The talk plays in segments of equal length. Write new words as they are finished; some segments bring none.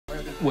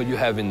What you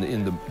have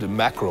in the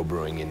macro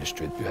brewing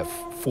industry, you have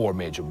 4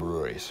 major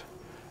breweries.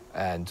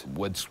 And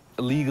what's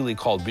legally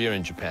called beer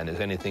in Japan is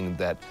anything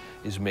that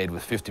is made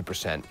with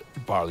 50%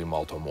 barley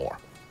malt or more.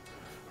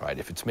 Right?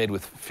 If it's made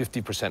with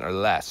 50% or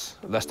less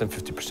than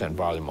 50%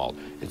 barley malt,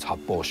 it's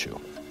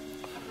happoshu.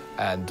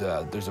 And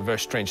there's a very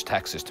strange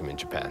tax system in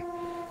Japan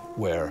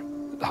where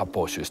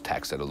happoshu is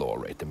taxed at a lower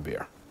rate than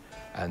beer.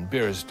 And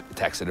beer is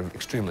taxed at an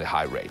extremely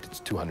high rate. It's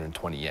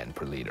 220 yen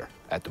per liter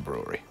at the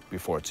brewery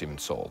before it's even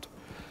sold.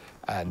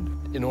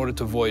 And in order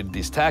to avoid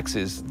these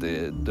taxes,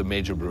 the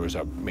major brewers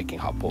are making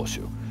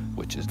happoshu,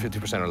 which is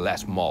 50% or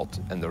less malt,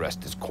 and the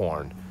rest is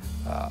corn,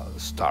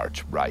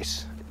 starch,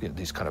 rice,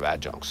 these kind of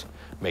adjuncts,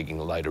 making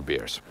lighter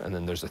beers. And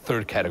then there's a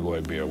third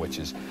category beer, which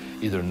is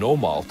either no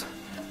malt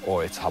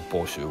or it's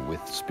happoshu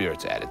with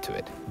spirits added to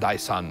it.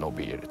 Daisan no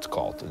beer, it's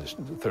called,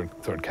 the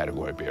third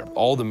category beer.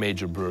 All the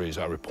major breweries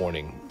are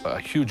reporting a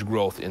huge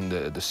growth in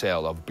the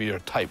sale of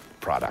beer-type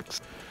products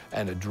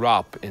and a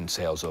drop in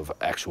sales of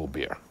actual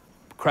beer.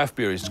 Craft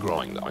beer is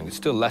growing, though. It's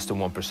still less than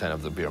 1%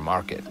 of the beer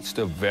market. It's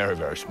still very,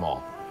 very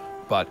small,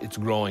 but it's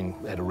growing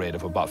at a rate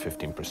of about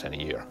 15%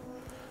 a year.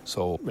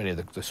 So many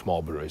of the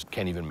small breweries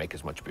can't even make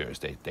as much beer as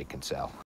they can sell.